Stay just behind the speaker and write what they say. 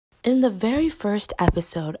In the very first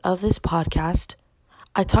episode of this podcast,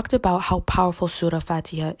 I talked about how powerful Surah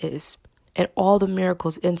Fatiha is and all the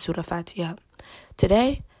miracles in Surah Fatiha.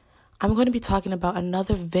 Today, I'm going to be talking about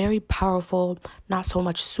another very powerful, not so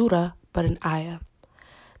much surah, but an ayah.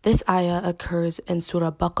 This ayah occurs in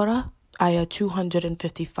Surah Baqarah, ayah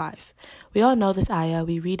 255. We all know this ayah.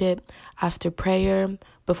 We read it after prayer,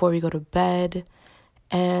 before we go to bed,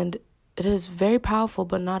 and it is very powerful,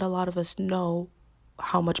 but not a lot of us know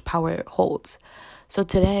how much power it holds. So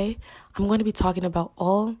today, I'm going to be talking about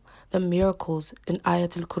all the miracles in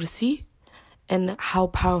Ayatul Kursi and how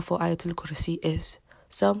powerful Ayatul Kursi is.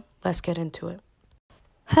 So let's get into it.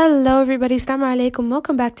 Hello everybody, Assalamu alaikum.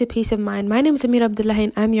 Welcome back to Peace of Mind. My name is Amir Abdullah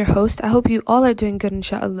and I'm your host. I hope you all are doing good,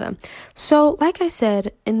 inshallah. So like I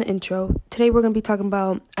said in the intro, today we're going to be talking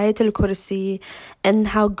about Ayatul Kursi and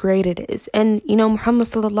how great it is. And Muhammad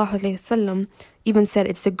sallallahu alayhi wasallam even said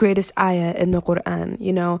it's the greatest ayah in the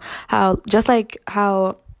Quran. How just like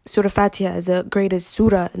how Surah Fatiha is the greatest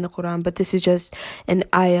surah in the Quran, but this is just an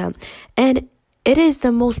ayah. And it is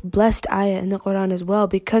the most blessed ayah in the Quran as well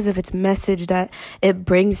because of its message that it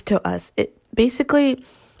brings to us.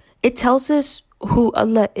 It tells us who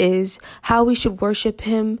Allah is, how we should worship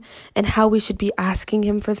Him, and how we should be asking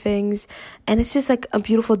Him for things. And it's just like a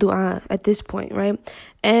beautiful dua at this point, right?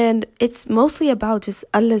 And it's mostly about just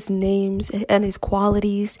Allah's names and His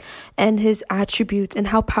qualities and His attributes and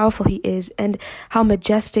how powerful He is and how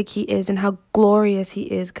majestic He is and how glorious He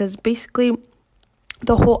is. Because basically,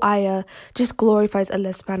 the whole ayah just glorifies Allah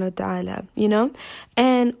subhanahu wa ta'ala,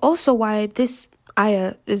 And also why this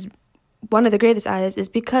ayah is one of the greatest ayahs is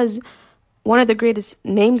because one of the greatest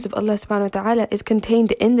names of Allah subhanahu wa ta'ala is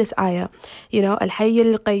contained in this ayah.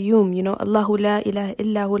 Al-Hayy al-Qayyum, Allahu la ilaha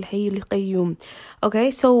illa hu al-Hayy al-Qayyum. Okay,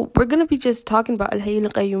 so we're going to be just talking about Al-Hayy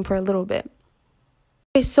al-Qayyum for a little bit.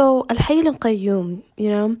 Okay, so Al-Hayy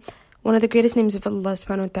al-Qayyum, one of the greatest names of Allah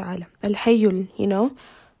subhanahu wa ta'ala. Al-Hayyul,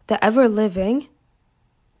 the ever-living,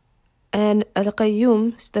 and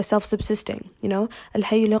Al-Qayyum, the self-subsisting,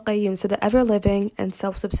 Al-Hayy al-Qayyum, so the ever-living and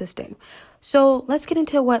self-subsisting. So let's get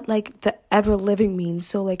into what the ever-living means.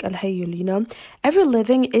 So Al-Hayyul,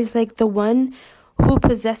 ever-living is the one who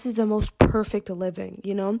possesses the most perfect living,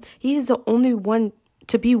 He is the only one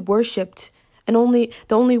to be worshipped and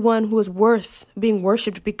the only one who is worth being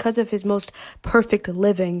worshipped because of his most perfect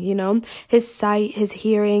living, His sight, his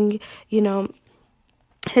hearing,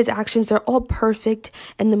 His actions are all perfect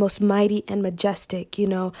and the most mighty and majestic,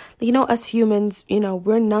 us humans,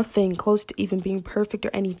 we're nothing close to even being perfect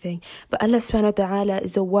or anything. But Allah subhanahu wa ta'ala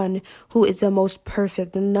is the one who is the most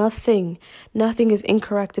perfect. Nothing is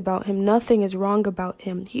incorrect about Him. Nothing is wrong about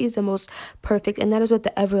Him. He is the most perfect. And that is what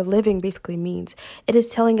the ever-living basically means. It is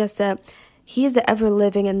telling us that He is the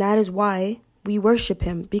ever-living, and that is why we worship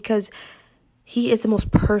Him, because He is the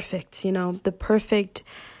most perfect, the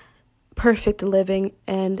perfect living,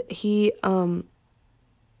 and He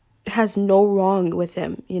has no wrong with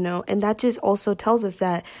Him, and that just also tells us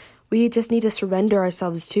that we just need to surrender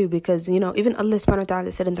ourselves too, because even Allah subhanahu wa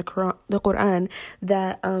ta'ala said in the Quran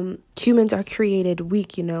that humans are created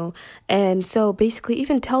weak, and so basically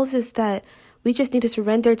even tells us that we just need to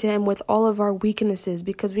surrender to Him with all of our weaknesses,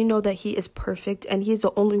 because we know that He is perfect and He is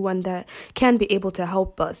the only one that can be able to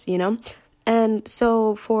help us, and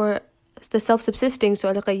so for the self-subsisting, so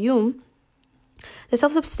Al-Qayyum, the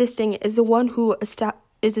self-subsisting is the one who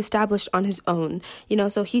is established on his own,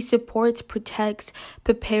 so He supports, protects,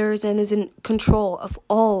 prepares, and is in control of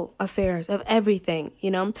all affairs, of everything,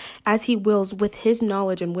 as He wills with His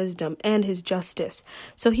knowledge and wisdom and His justice.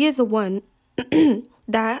 So He is the one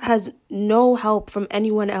that has no help from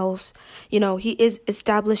anyone else. He is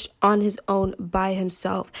established on His own by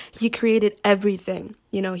Himself. He created everything.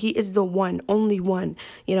 He is the one, only one,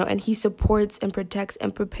 and He supports and protects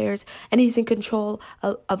and prepares, and He's in control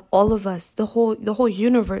of all of us, the whole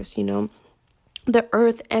universe, the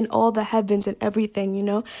earth and all the heavens and everything,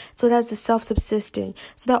 So that's the self-subsisting.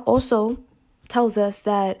 So that also tells us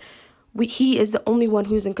that He is the only one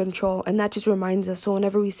who's in control, and that just reminds us. So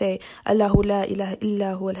whenever we say Allahu la ilaha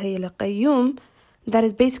illa hu al-Hayy al-Qayyum, that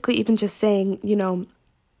is basically even just saying,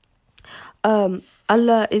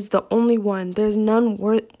 Allah is the only one. There's none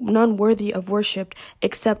worthy of worship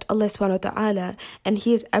except Allah subhanahu wa ta'ala, and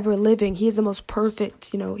He is ever living. He is the most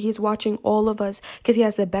perfect, He is watching all of us because He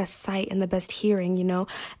has the best sight and the best hearing,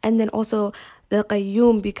 and then also the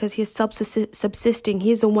Qayyum, because He is subsisting.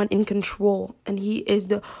 He is the one in control, and He is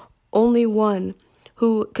the only one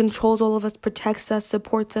who controls all of us, protects us,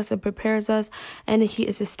 supports us, and prepares us, and He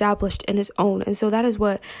is established in His own. And so that is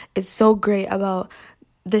what is so great about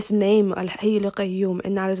this name, Al-Hayy al-Qayyum,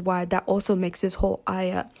 and that is why that also makes this whole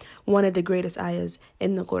ayah one of the greatest ayahs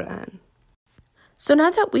in the Quran. So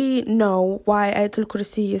now that we know why Ayatul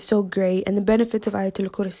Kursi is so great and the benefits of Ayatul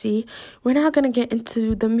Kursi, we're now going to get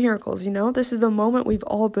into the miracles, This is the moment we've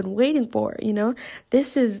all been waiting for,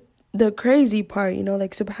 This is the crazy part,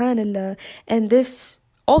 like subhanallah. And this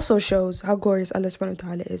also shows how glorious Allah subhanahu wa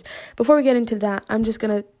ta'ala is. Before we get into that, I'm just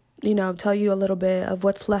going to, tell you a little bit of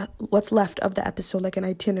what's left of the episode, like an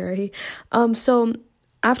itinerary. So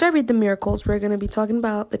after I read the miracles, we're going to be talking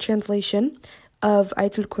about the translation of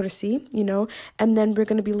Ayatul Kursi, and then we're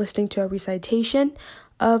going to be listening to a recitation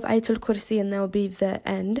of Ayatul Kursi, and that will be the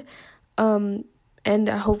end. And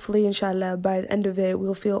hopefully, inshallah, by the end of it,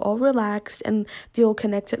 we'll feel all relaxed and feel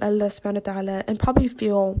connected to Allah subhanahu wa ta'ala, and probably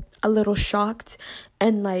feel a little shocked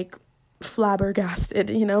and like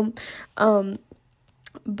flabbergasted,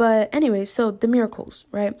 But anyway, so the miracles,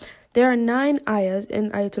 right? There are 9 ayahs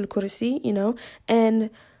in Ayatul Kursi, and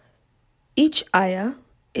each ayah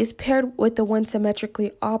is paired with the one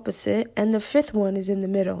symmetrically opposite, and the 5th one is in the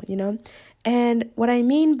middle, And what I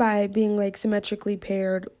mean by being like symmetrically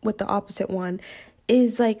paired with the opposite one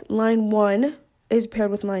is like line 1 is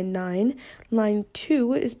paired with line 9, line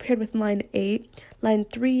 2 is paired with line 8, line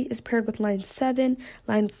 3 is paired with line 7,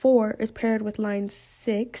 line 4 is paired with line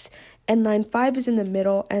 6, and line 5 is in the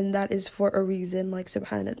middle, and that is for a reason, like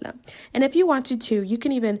subhanallah. And if you wanted to, you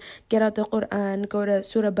can even get out the Quran, go to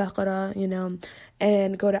Surah Baqarah,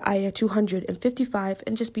 and go to Ayah 255,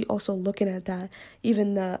 and just be also looking at that,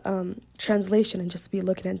 even the translation, and just be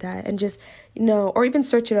looking at that, and just, or even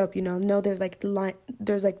search it up,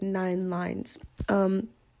 there's like 9 lines.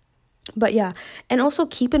 But yeah, and also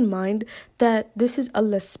keep in mind that this is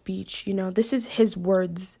Allah's speech, this is His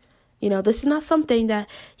words. This is not something that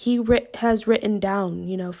He has written down,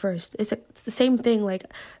 first. It's the same thing like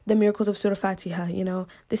the miracles of Surah Fatiha,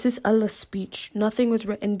 This is Allah's speech. Nothing was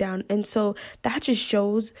written down. And so that just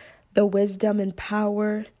shows the wisdom and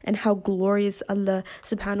power and how glorious Allah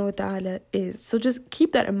subhanahu wa ta'ala is. So just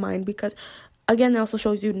keep that in mind, because again, that also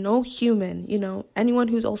shows you no human, anyone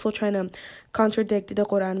who's also trying to contradict the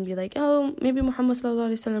Quran and be like, oh, maybe Muhammad sallallahu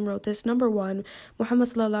alaihi wasallam wrote this. Number one, Muhammad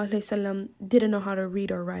sallallahu alaihi wasallam didn't know how to read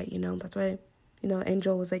or write, That's why,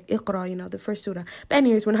 angel was like, Iqra, the first surah. But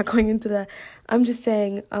anyways, we're not going into that. I'm just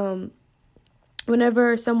saying,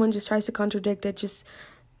 whenever someone just tries to contradict it, just,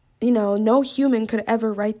 no human could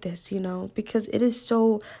ever write this, because it is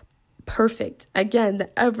so perfect. Again, the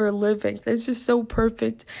ever living. It's just so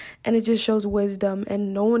perfect, and it just shows wisdom,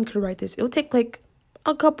 and no one could write this. It'll take like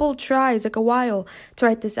a couple tries, like a while to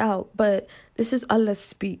write this out, but this is Allah's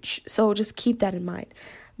speech, so just keep that in mind.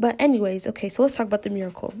 But anyways, okay, so let's talk about the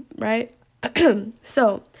miracle, right?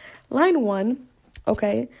 So line 1,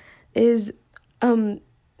 okay, is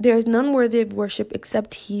there is none worthy of worship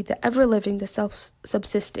except He, the ever living, the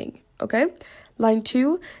self-subsisting, okay? Line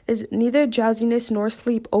 2 is neither drowsiness nor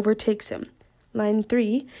sleep overtakes Him. Line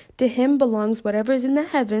 3, to Him belongs whatever is in the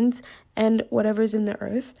heavens and whatever is in the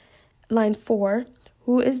earth. Line 4,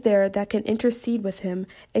 who is there that can intercede with Him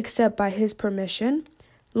except by His permission?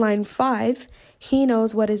 Line 5, He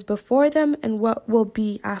knows what is before them and what will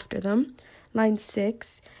be after them. Line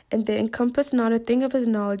 6, and they encompass not a thing of His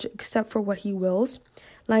knowledge except for what He wills.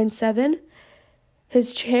 Line 7,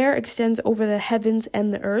 His chair extends over the heavens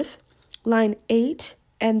and the earth. Line 8,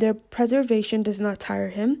 and their preservation does not tire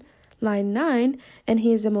Him. Line 9, and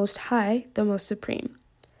He is the Most High, the Most Supreme.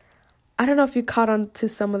 I don't know if you caught on to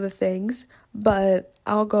some of the things, but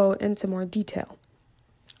I'll go into more detail.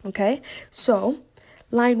 Okay, so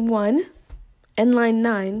line 1 and line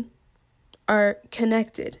 9 are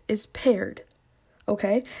connected, is paired.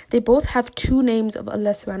 Okay, they both have 2 names of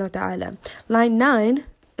Allah subhanahu wa ta'ala. Line 9,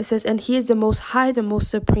 it says, and He is the Most High, the Most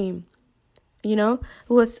Supreme. Who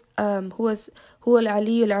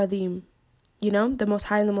al-Ali al-Azim, the Most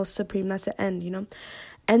High and the Most Supreme. That's the end,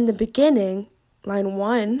 And the beginning, line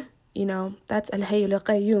 1, that's al-Hayy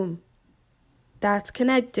al-Qayyum. That's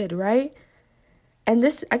connected, right? And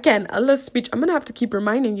this, again, Allah's speech, I'm going to have to keep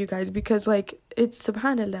reminding you guys, because, it's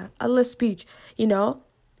subhanallah, Allah's speech,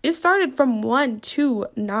 It started from 1 to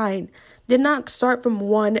 9. Did not start from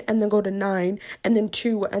 1 and then go to 9, and then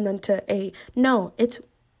 2, and then to 8. No, it's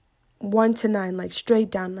 1 to 9, straight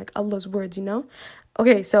down, Allah's words,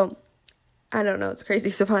 Okay, so, I don't know, it's crazy,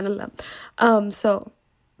 subhanallah. So,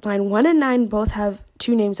 line 1 and 9 both have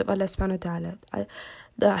 2 names of Allah subhanahu wa ta'ala.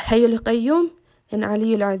 The Hayy al-Qayyum and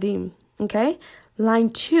Ali al-Azim, okay? Line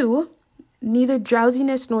 2, neither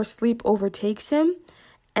drowsiness nor sleep overtakes Him.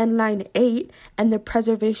 And line 8, and the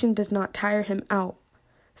preservation does not tire Him out.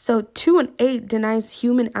 So 2 and 8 denies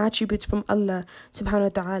human attributes from Allah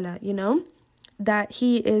subhanahu wa ta'ala, That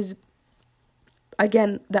He is,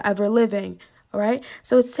 again, the ever-living, All right.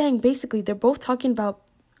 So it's saying basically they're both talking about,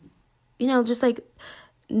 just like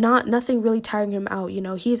nothing really tiring him out.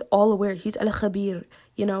 He is all aware. He's al-khabir.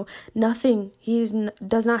 Nothing.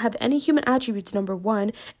 Does not have any human attributes, number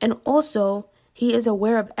one. And also, he is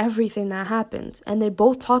aware of everything that happens. And they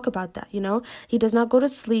both talk about that, He does not go to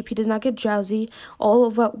sleep. He does not get drowsy. All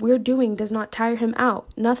of what we're doing does not tire him out.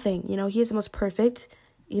 Nothing. He is the most perfect.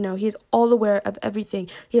 He is all aware of everything.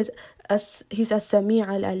 He's as-sami'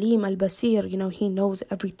 al-alim al-basir. He knows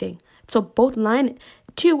everything. So both line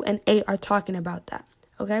 2 and 8 are talking about that.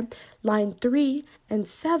 Okay? Line 3 and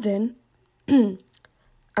 7...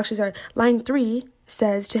 line 3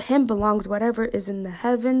 says, to him belongs whatever is in the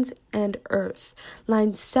heavens and earth.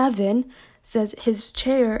 Line 7 says, his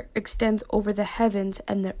chair extends over the heavens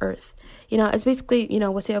and the earth. It's basically,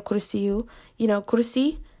 wasi'a kursiyu.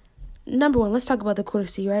 Kursi, number one, let's talk about the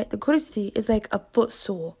kursi, right? The kursi is like a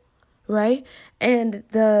footstool, right? And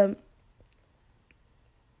the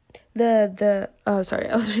sorry,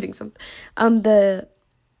 I was reading something. The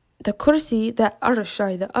kursi, the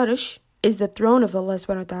arsh is the throne of Allah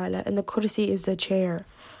subhanahu wa ta'ala, and the kursi is the chair,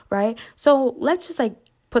 right? So let's just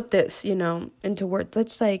put this, into words.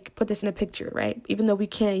 Let's put this in a picture, right? Even though we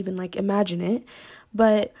can't even imagine it,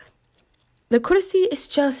 but the kursi is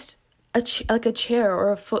just like a chair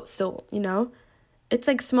or a footstool,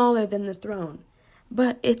 It's smaller than the throne,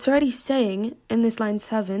 but it's already saying in this line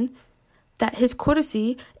 7 that his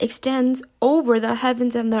kursi extends over the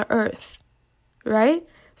heavens and the earth, right?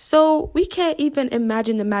 So we can't even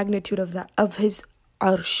imagine the magnitude of his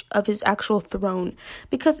arsh, of his actual throne,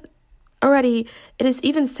 because already it is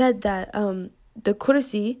even said that the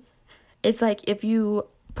kursi, it's like if you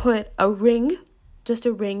put just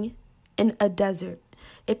a ring in a desert.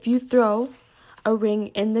 If you throw a ring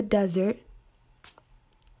in the desert,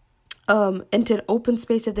 into an open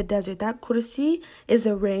space of the desert, that kursi is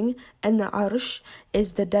a ring and the arsh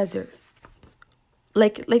is the desert.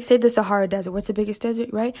 Like say the Sahara Desert. What's the biggest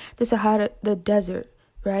desert, right? The desert,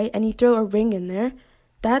 right? And you throw a ring in there.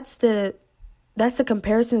 That's the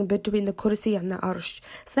comparison between the kursi and the arsh.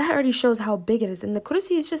 So that already shows how big it is. And the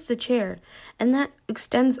kursi is just a chair, and that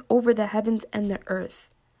extends over the heavens and the earth.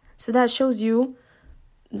 So that shows you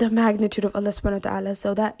the magnitude of Allah subhanahu wa ta'ala.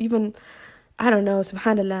 So that even, I don't know,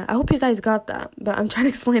 subhanallah. I hope you guys got that, but I'm trying to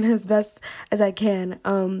explain it as best as I can.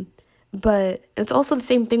 But it's also the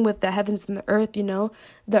same thing with the heavens and the earth,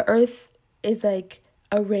 The earth is like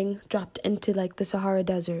a ring dropped into the Sahara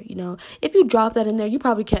Desert, If you drop that in there, you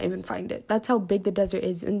probably can't even find it. That's how big the desert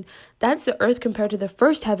is. And that's the earth compared to the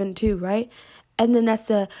first heaven too, right? And then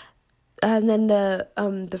the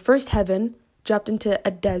first heaven dropped into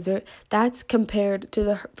a desert. That's compared to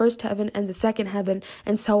the first heaven and the second heaven,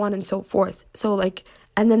 and so on and so forth. So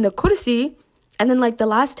and then the kursi, and then the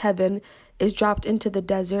last heaven is dropped into the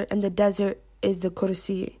desert, and the desert is the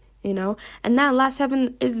kursi, And that last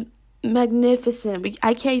heaven is magnificent.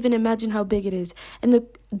 I can't even imagine how big it is. And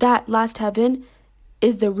that last heaven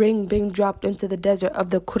is the ring being dropped into the desert of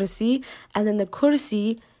the kursi. And then the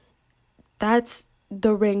kursi, that's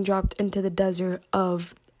the ring dropped into the desert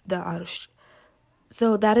of the arsh.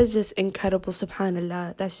 So that is just incredible,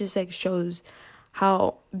 subhanallah. That's just shows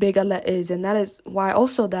how big Allah is. And that is why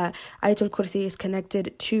also that Ayatul Kursi is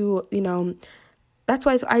connected to, that's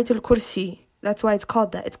why it's Ayatul Kursi. That's why it's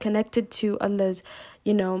called that. It's connected to Allah's,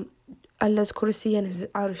 Allah's Kursi and his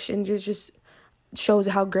arsh. And it just shows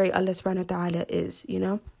how great Allah subhanahu wa ta'ala is,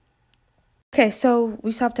 Okay, so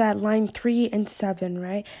we stopped at line 3 and 7,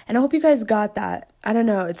 right? And I hope you guys got that. I don't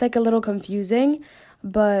know. It's a little confusing,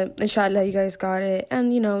 but inshallah you guys got it.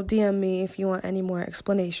 And, DM me if you want any more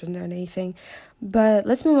explanation or anything. But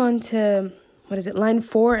let's move on to, line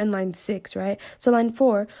 4 and line 6, right? So line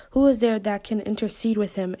 4, who is there that can intercede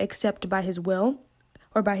with him except by his will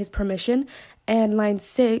or by his permission? And line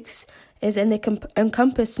 6 is, and they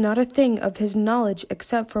encompass not a thing of his knowledge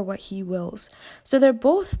except for what he wills. So they're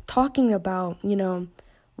both talking about,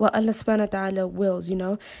 what Allah subhanahu wa ta'ala wills,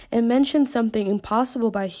 It mentions something impossible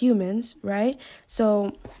by humans, right?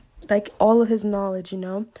 So all of his knowledge,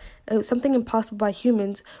 something impossible by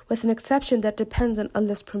humans, with an exception that depends on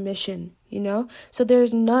Allah's permission, So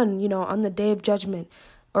there's none, on the day of judgment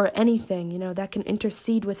or anything, that can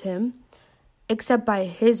intercede with him except by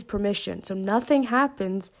his permission. So nothing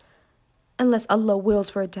happens unless Allah wills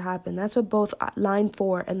for it to happen. That's what both line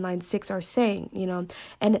 4 and line 6 are saying,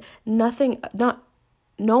 And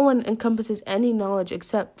no one encompasses any knowledge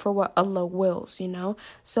except for what Allah wills,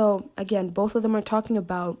 So again, both of them are talking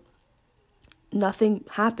about nothing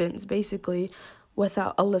happens basically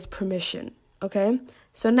without Allah's permission. Okay,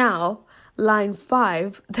 so now line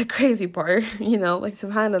 5, the crazy part,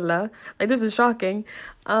 subhanallah, this is shocking.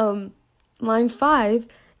 line 5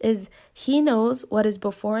 is he knows what is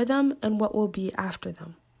before them and what will be after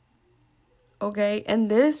them. Okay, and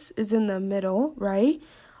this is in the middle, right?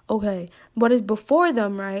 Okay, what is before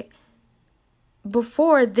them, right?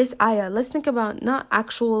 Before this ayah, let's think about not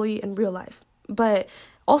actually in real life, but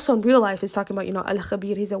also in real life is talking about,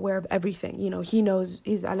 al-khabir, he's aware of everything, he knows,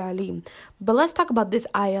 he's al-alim. But let's talk about this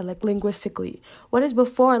ayah, like linguistically. What is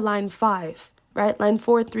before line 5, right? Line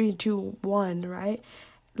 4, 3, 2, 1, right?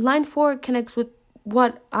 Line 4 connects with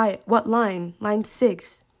what line? Line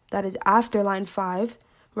 6, that is after line 5,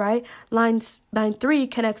 right? Line 3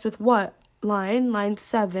 connects with what line? Line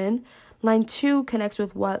 7. Line 2 connects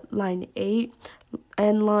with what? Line 8.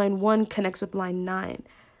 And line 1 connects with line 9.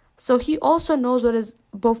 So he also knows what is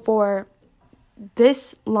before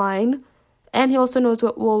this line, and he also knows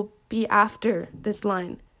what will be after this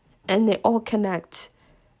line. And they all connect.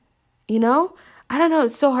 I don't know,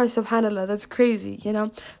 it's so hard, subhanAllah, that's crazy,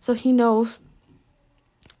 So he knows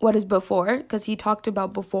what is before, because he talked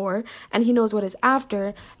about before, and he knows what is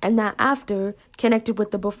after, and that after connected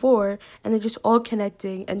with the before, and they're just all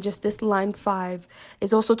connecting. And just this line 5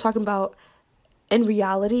 is also talking about in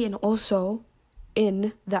reality and also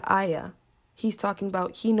in the ayah. He's talking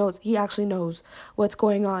about he actually knows what's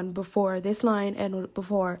going on before this line and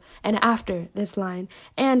before and after this line.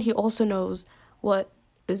 And he also knows what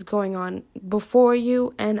is going on before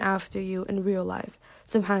you and after you in real life.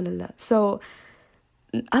 Subhanallah. So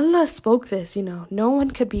Allah spoke this, no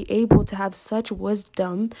one could be able to have such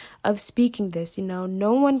wisdom of speaking this,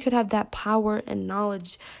 no one could have that power and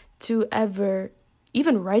knowledge to ever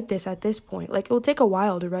even write this at this point. Like, it will take a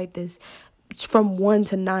while to write this from 1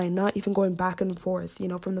 to 9, not even going back and forth,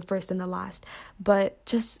 from the first and the last. But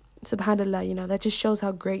just, subhanAllah, that just shows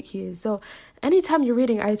how great he is. So anytime you're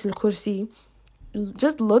reading Ayatul Kursi,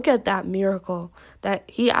 just look at that miracle, that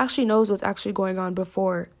he actually knows what's actually going on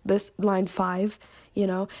before this line 5,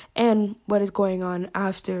 and what is going on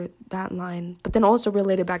after that line. But then also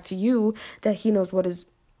relate it back to you, that he knows what is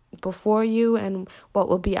before you and what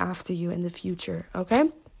will be after you in the future.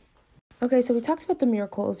 Okay, so we talked about the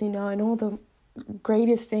miracles, and all the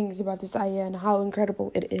greatest things about this ayah and how incredible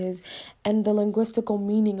it is and the linguistical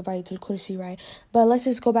meaning of Ayatul Kursi, right? But let's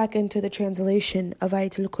just go back into the translation of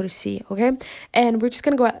Ayatul Kursi, okay? And we're just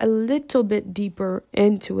going to go a little bit deeper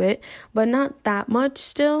into it, but not that much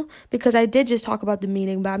still, because I did just talk about the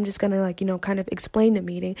meaning, but I'm just going to kind of explain the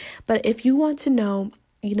meaning. But if you want to know,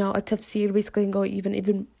 a tafsir, basically, and go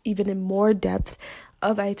even in more depth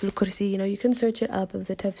of Ayatul Kursi, you can search it up of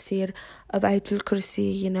the tafsir of Ayatul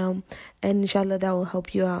Kursi, and inshallah that will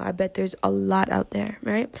help you out. I bet there's a lot out there,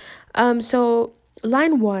 right? So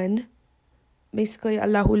line 1, basically,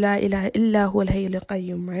 Allahu la ilaha illa huwal hayyul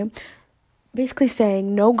qayyum, right? Basically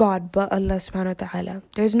saying no God but Allah subhanahu wa ta'ala.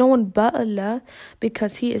 There's no one but Allah,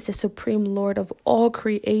 because he is the supreme Lord of all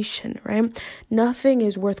creation, right? Nothing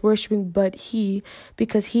is worth worshipping but he,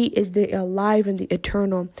 because he is the alive and the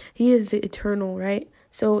eternal. He is the eternal, right?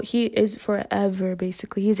 So he is forever,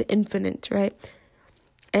 basically. He's infinite, right?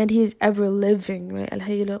 And he is ever living, right?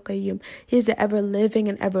 Al-Hayyul Qayyum. He is the ever living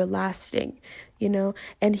and everlasting,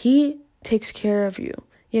 and he takes care of you.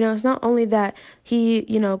 It's not only that he,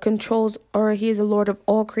 controls, or he is the Lord of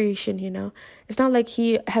all creation, It's not like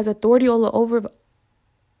he has authority all over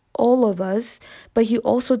all of us, but he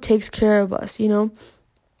also takes care of us,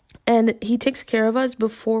 And he takes care of us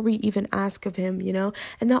before we even ask of him,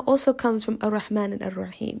 And that also comes from Ar-Rahman and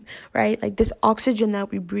Ar-Rahim, right? Like this oxygen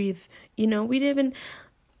that we breathe, we didn't even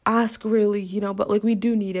ask really, but we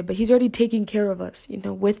do need it, but he's already taking care of us,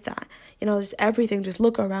 with that, just everything. Just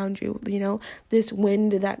look around you, this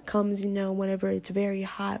wind that comes, whenever it's very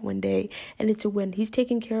hot one day and it's a wind, he's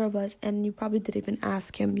taking care of us. And you probably didn't even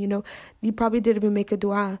ask him, you probably didn't even make a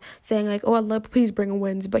dua saying like, oh Allah, please bring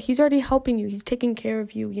winds, but he's already helping you. He's taking care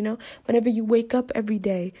of you, whenever you wake up every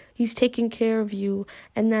day, he's taking care of you.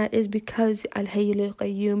 And that is because Al-Hayyul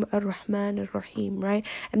Qayyum, Ar-Rahman, Ar-Rahim, right?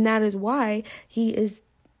 And that is why he is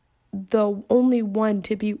the only one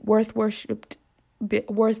to be worth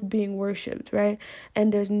being worshipped, right?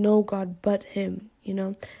 And there's no God but him,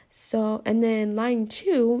 So, and then line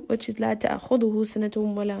 2, which is la ta'khuduhu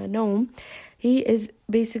sanatun wala nawm, he is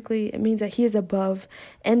basically, it means that he is above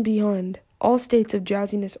and beyond all states of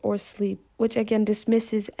drowsiness or sleep, which again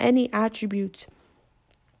dismisses any attributes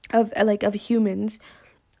of humans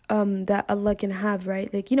that Allah can have, right?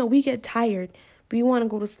 We get tired, we want to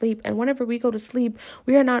go to sleep, and whenever we go to sleep,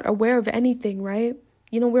 we are not aware of anything, right?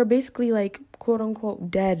 We're basically quote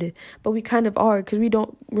unquote dead, but we kind of are, because we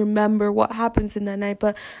don't remember what happens in that night.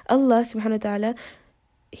 But Allah subhanahu wa ta'ala,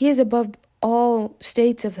 he is above all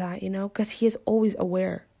states of that, because he is always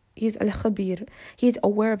aware He's al-khabir. He's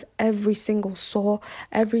aware of every single soul,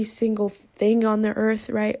 every single thing on the earth,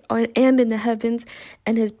 right? And in the heavens.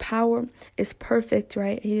 And his power is perfect,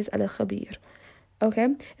 right? He is al-khabir. Okay?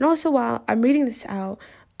 And also, while I'm reading this out,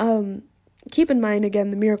 keep in mind,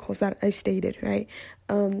 again, the miracles that I stated, right?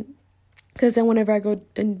 Because then whenever I go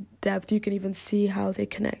in depth, you can even see how they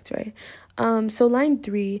connect, right? So line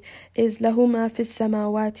 3 is له ما في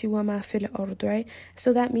السماوات وما في الأرض, right?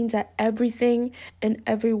 So that means that everything and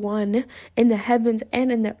everyone in the heavens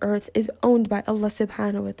and in the earth is owned by Allah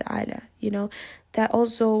subhanahu wa ta'ala, you know. That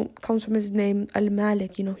also comes from his name,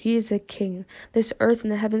 Al-Malik, you know. He is a king. This earth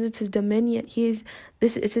and the heavens, it's his dominion. It's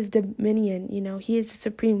his dominion, you know. He is the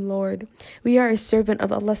supreme Lord. We are a servant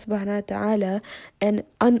of Allah subhanahu wa ta'ala and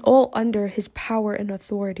all under his power and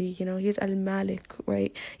authority, you know. He is Al-Malik,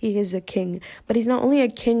 right? He is a king. But he's not only a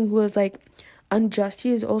king who is like unjust,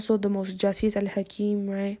 he is also the most just. He's Al-Hakim,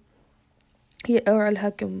 right? Or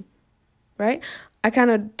Al-Hakim, right? I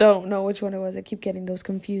kind of don't know which one it was. I keep getting those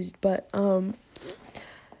confused. But,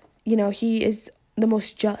 you know, he is the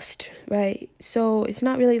most just, right? So it's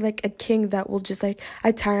not really like a king that will just like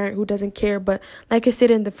a tyrant who doesn't care. But like I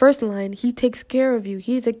said in the first line, he takes care of you.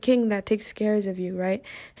 He's a king that takes care of you, right?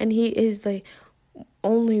 And he is the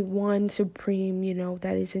only one supreme, you know,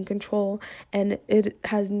 that is in control. And it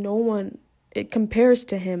has no one, it compares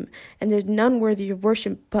to him, and there's none worthy of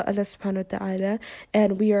worship but Allah subhanahu wa ta'ala,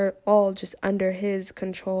 and we are all just under his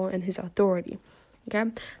control and his authority.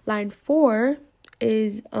 Okay, line 4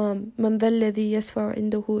 is من ذا الذي يشفع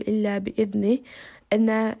عنده إلا بإذنه, and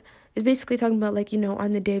that is basically talking about, like, you know,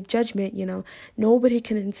 on the day of judgment, you know, nobody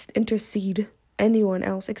can intercede anyone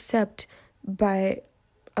else except by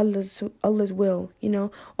Allah's will, you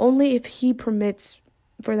know, only if he permits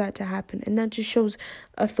for that to happen. And that just shows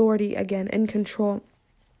authority again and control,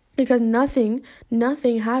 because nothing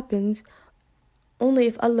happens only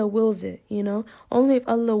if Allah wills it, you know. Only if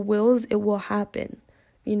Allah wills, it will happen,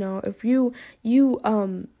 you know. If you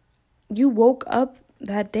woke up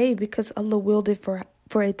that day because Allah willed it for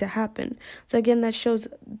it to happen. So again, that shows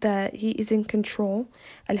that he is in control.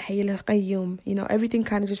 Al-Hayy al-Qayyum, you know, everything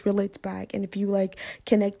kind of just relates back. And if you like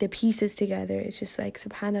connect the pieces together, it's just like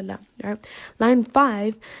subhanallah, right? Line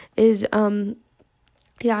 5 is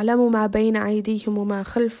يعلم ما بين أيديهم وما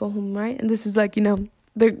خلفهم, right? And this is like, you know,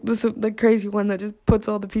 the crazy one that just puts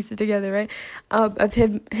all the pieces together, right? Of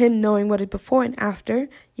him knowing what is before and after,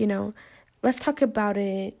 you know. Let's talk about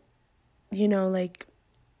it, you know, like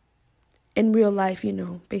in real life, you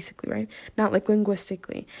know, basically, right? Not like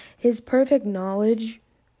linguistically. His perfect knowledge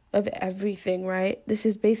of everything, right? This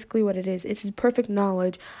is basically what it is. It's his perfect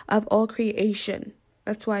knowledge of all creation.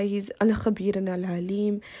 That's why he's Al-Khabir and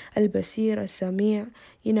Al-Alim, Al-Basir, Al-Sami',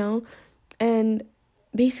 you know? And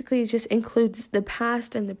basically it just includes the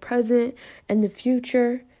past and the present and the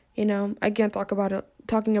future, you know? I can't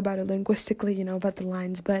talking about it linguistically, you know, about the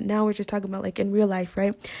lines, but now we're just talking about like in real life,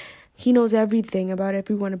 right? He knows everything about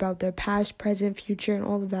everyone, about their past, present, future, and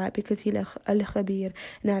all of that, because he al-Khabir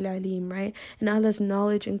and al-Alim, right? And Allah's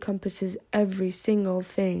knowledge encompasses every single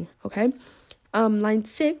thing, okay? Line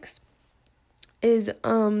 6 is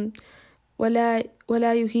ولا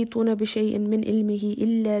يحيطون بشيء من علمه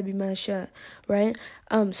إلا بما شاء, right?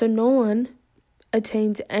 So no one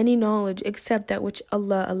attains any knowledge except that which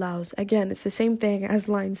Allah allows. Again, it's the same thing as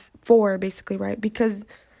lines 4, basically, right? Because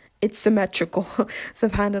it's symmetrical,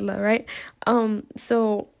 subhanallah, right?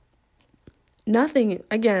 So nothing,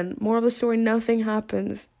 again, moral of the story, nothing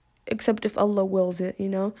happens except if Allah wills it, you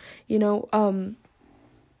know?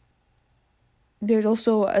 There's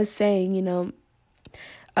also a saying,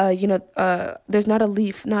 there's not a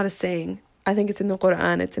leaf, not a saying. I think it's in the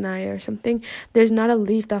Quran, it's an ayah or something. There's not a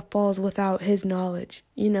leaf that falls without his knowledge,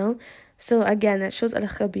 you know? So again, that shows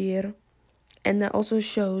al-Khabir, and that also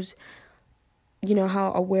shows, you know,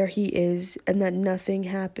 how aware he is, and that nothing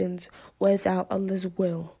happens without Allah's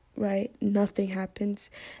will, right? Nothing happens.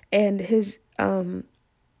 And his and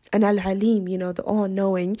al-Alim, you know, the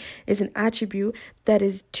all-knowing, is an attribute that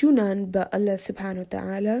is to none but Allah subhanahu wa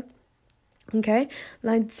ta'ala. Okay?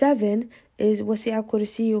 Line 7 is وَسِعَ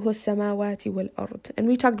كُرْسِيُّهُ السَّمَاوَاتِ وَالْأَرْضِ. And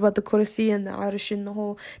we talked about the Kursi and the Arsh and the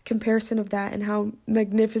whole comparison of that and how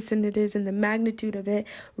magnificent it is and the magnitude of it,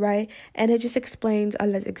 right? And it just explains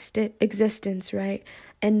Allah's existence, right?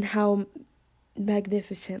 And how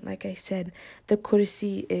magnificent, like I said, the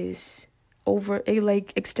Kursi is. It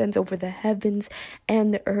like extends over the heavens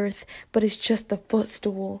and the earth, but it's just the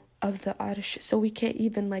footstool of the Arsh. So we can't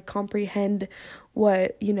even like comprehend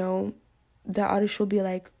what, you know, the Arsh will be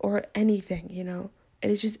like, or anything, you know. It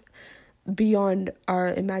is just beyond our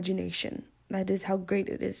imagination. That is how great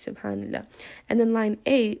it is, subhanallah. And then line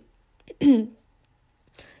 8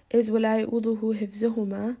 is وَلَا يَؤُودُهُ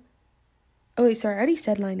حِفْظُهُمَا. Oh wait, sorry, I already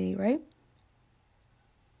said line 8, right?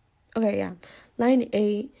 Okay, yeah. Line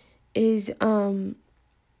 8 is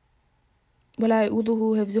ولا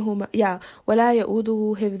يؤوده حفظهما. Yeah, ولا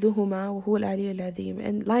يؤوده حفظهما وهو العلي العظيم.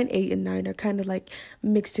 And line 8 and 9 are kind of like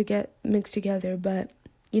mixed together, but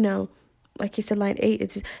like you said, line 8,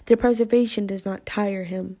 it's the preservation does not tire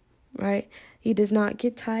him, right? He does not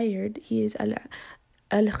get tired. He is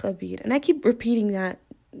al-Khabir. And I keep repeating that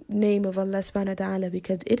name of Allah subhanahu wa ta'ala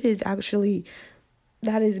because it is actually,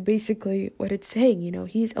 that is basically what it's saying,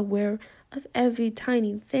 He's aware of every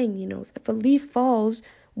tiny thing, If a leaf falls,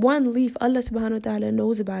 one leaf, Allah subhanahu wa ta'ala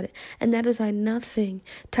knows about it. And that is why nothing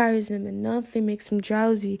tires him and nothing makes him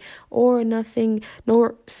drowsy or nothing,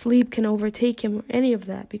 nor sleep can overtake him or any of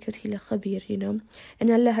that because He's al-Khabir, And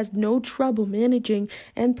Allah has no trouble managing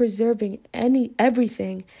and preserving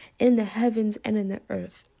everything in the heavens and in the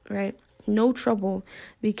earth, right? No trouble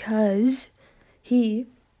because He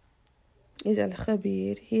is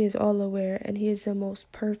al-Khabir. He is all aware and He is the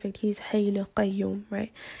most perfect. He is Hayy Qayyum,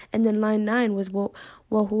 right? And then line 9 was وَهُوَ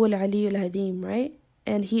الْعَلِيُّ الْعَظِيمُ, right?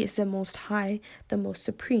 And He is the most high, the most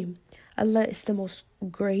supreme. Allah is the most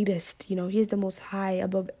greatest, He is the most high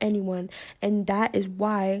above anyone. And that is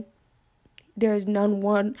why there's no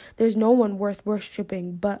one worth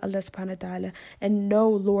worshipping but Allah subhanahu wa ta'ala, and no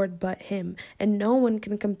Lord but Him, and no one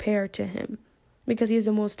can compare to Him. Because He is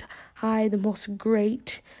the most high, the most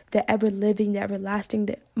great, the ever-living, the everlasting,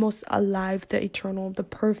 the most alive, the eternal, the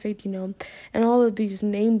perfect, and all of these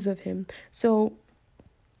names of Him. So,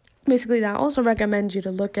 basically, that also recommends you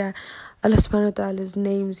to look at Allah subhanahu wa ta'ala's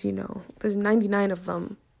names, There's 99 of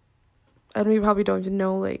them. And we probably don't even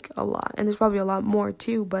know, a lot. And there's probably a lot more,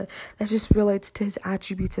 too. But that just relates to His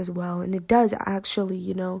attributes as well. And it does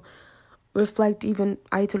actually, reflect even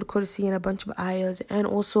Ayatul Kursi and a bunch of ayahs. And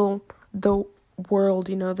also the world,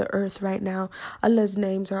 the earth right now. Allah's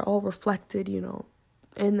names are all reflected,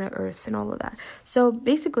 in the earth and all of that. So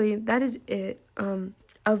basically, that is it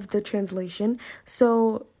of the translation.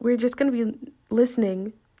 So we're just going to be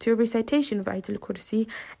listening to a recitation of Ayatul Kursi,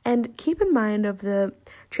 and keep in mind of the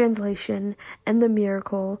translation and the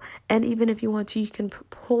miracle, and even if you want to, you can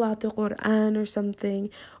pull out the Quran or something,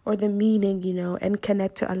 or the meaning, and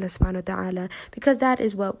connect to Allah subhanahu wa ta'ala, because that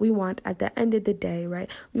is what we want at the end of the day, right?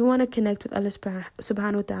 We want to connect with Allah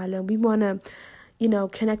subhanahu wa ta'ala. We want to,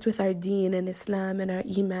 connect with our deen and Islam and our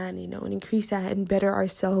iman, and increase that and better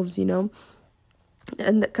ourselves,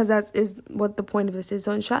 and because that is what the point of this is.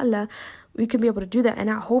 So inshallah, we can be able to do that. And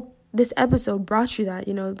I hope this episode brought you that,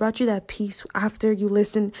 brought you that peace after you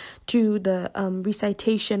listen to the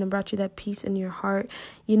recitation, and brought you that peace in your heart,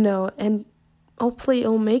 and hopefully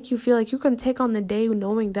it'll make you feel like you can take on the day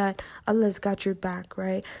knowing that Allah's got your back,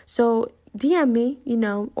 right? So DM me,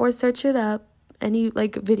 or search it up, any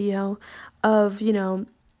video of, the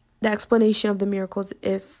explanation of the miracles.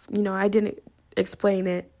 If, I didn't explain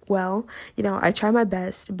it well, I try my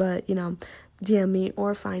best, but, DM me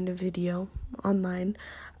or find a video online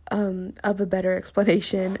of a better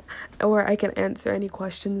explanation, or I can answer any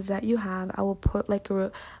questions that you have. I will put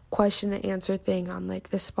a question and answer thing on the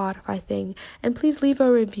Spotify thing, and please leave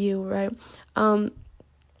a review, right?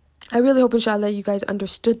 I really hope inshallah you guys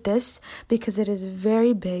understood this, because it is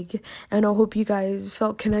very big, and I hope you guys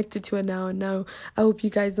felt connected to it now. And now I hope you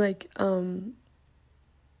guys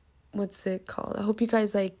what's it called? I hope you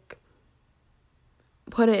guys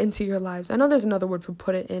put it into your lives. I know there's another word for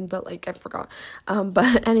put it in, but I forgot.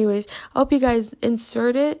 But anyways, I hope you guys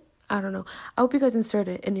insert it. I don't know. I hope you guys insert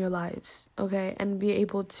it in your lives, okay? And be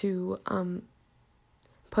able to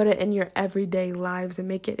put it in your everyday lives and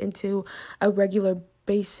make it into a regular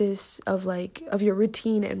basis of your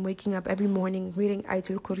routine, and waking up every morning, reading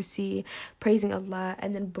Ayatul Kursi, praising Allah,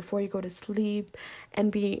 and then before you go to sleep,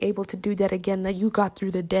 and being able to do that again, that you got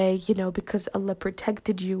through the day, because Allah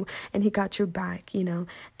protected you and He got your back,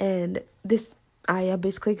 and this ayah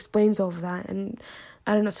basically explains all of that. And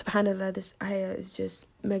I don't know, subhanAllah, this ayah is just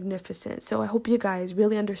magnificent. So I hope you guys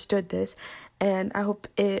really understood this, and I hope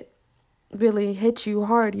it really hit you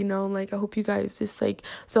hard, I hope you guys just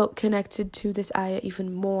felt connected to this ayah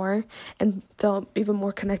even more, and felt even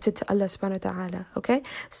more connected to Allah subhanahu wa ta'ala. Okay,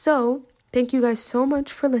 so thank you guys so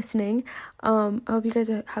much for listening. I hope you guys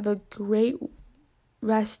have a great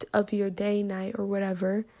rest of your day, night, or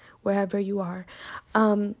whatever, wherever you are,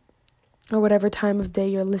 or whatever time of day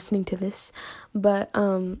you're listening to this. But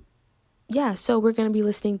yeah, so we're gonna be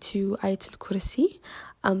listening to Ayatul Kursi.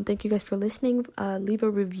 Thank you guys for listening. Leave a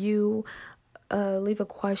review, leave a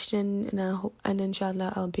question, and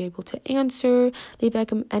inshallah I'll be able to answer. Leave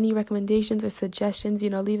any recommendations or suggestions.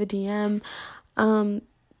 Leave a DM.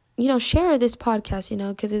 share this podcast,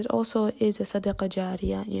 because it also is a sadaqah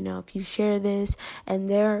jariyah. If you share this and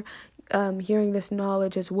they're hearing this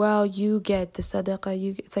knowledge as well, you get the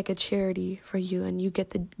sadaqah. It's like a charity for you, and you get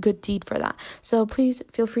the good deed for that. So please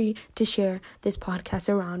feel free to share this podcast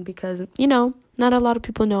around, because not a lot of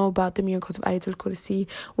people know about the miracles of Ayatul Kursi,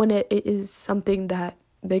 when it is something that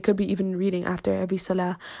they could be even reading after every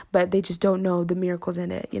salah, but they just don't know the miracles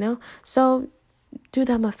in it. So do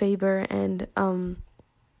them a favor, and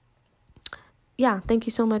thank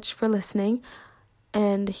you so much for listening.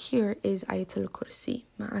 And here is Ayatul Kursi.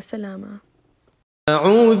 Ma'a salama.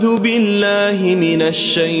 أعوذ بالله من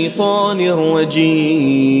الشيطان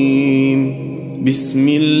الرجيم. بسم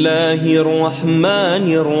الله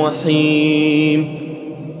الرحمن الرحيم.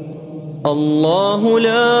 الله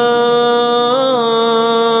لا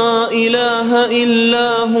إله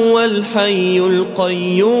إلا هو الحي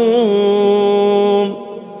القيوم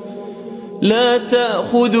لا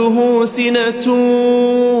تأخذه سنة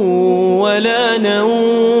ولا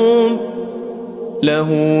نوم له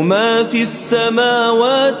ما في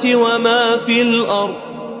السماوات وما في الأرض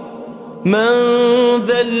من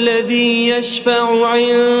ذا الذي يشفع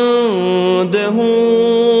عنده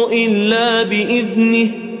إلا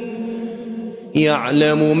بإذنه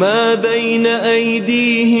يعلم ما بين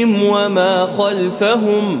أيديهم وما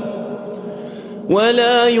خلفهم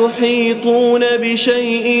ولا يحيطون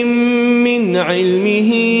بشيء من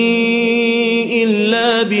علمه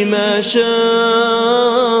إلا بما شاء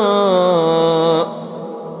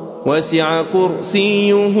وسع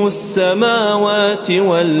كرسيه السماوات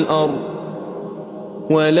والأرض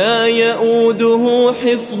ولا يؤوده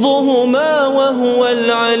حفظهما وهو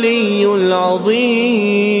العلي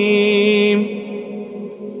العظيم.